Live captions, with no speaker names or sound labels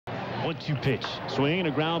1-2 pitch. Swing and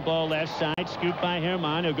a ground ball left side. Scoop by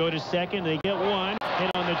Herman. He'll go to second. They get one.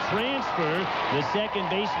 And on the transfer, the second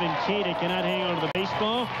baseman, Cada, cannot hang on to the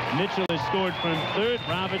baseball. Mitchell has scored from third.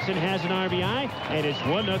 Robinson has an RBI. And it's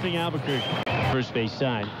 1-0 Albuquerque. First base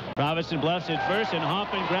side. Robinson bluffs at first, and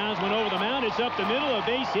Hoffman grounds one over the mound. It's up the middle. A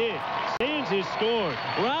base hit. Sands has scored.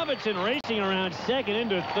 Robinson racing around second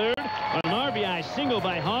into third. On an RBI single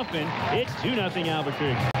by Hoffman. It's 2-0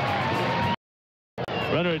 Albuquerque.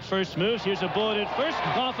 Runner at first moves. Here's a bullet at first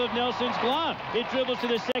off of Nelson's glove. It dribbles to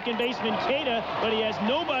the second baseman, Cada, but he has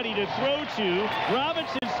nobody to throw to.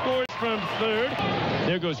 Robinson scores from third.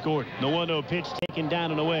 There goes Gordon. The 1-0 pitch taken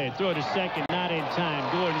down and away. Throw to second, not in time.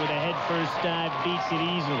 Gordon with a head-first dive beats it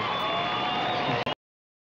easily.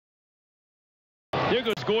 There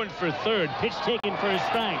goes Gordon for third. Pitch taken for a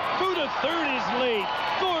strike. Through to third is late.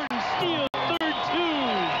 Gordon steals third,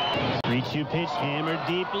 two. 3-2 pitch hammered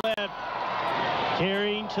deep left.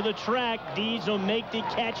 Carrying to the track. Deeds will make the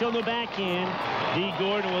catch on the backhand. D.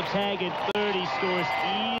 Gordon will tag at third. He scores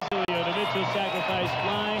easily on a Mitchell sacrifice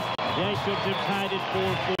fly. The Isotopes have tied it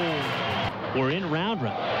 4-4. We're in round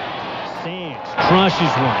round. Sands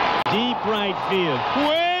crushes one. Deep right field.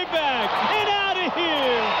 Way back and out of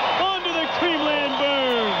here. Onto the Creamland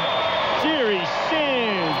berm. Jerry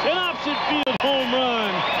Sands. An opposite field home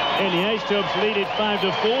run. And the Isotopes lead it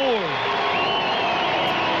 5-4.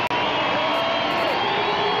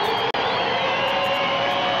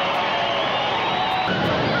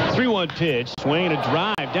 3-1 pitch, swing and a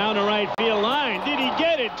drive down the right field line. Did he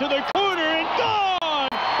get it to the corner and gone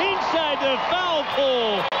inside the foul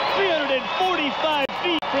pole? 345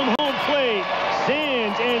 feet from home plate.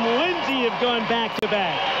 Sands and Lindsey have gone back to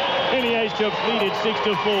back, and the Isotopes lead it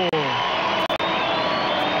 6-4.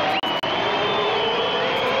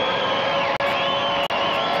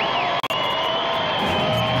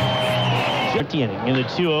 In the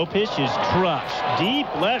 2-0 pitch is crushed deep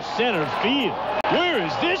left center field. Where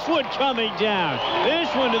is this one coming down? This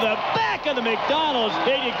one to the back of the McDonald's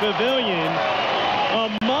Stadium Pavilion.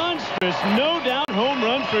 A monstrous, no doubt home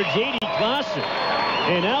run for J.D. Closser.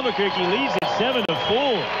 And Albuquerque leads it 7-4.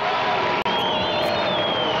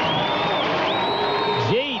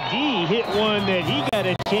 J.D. hit one that he got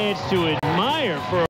a chance to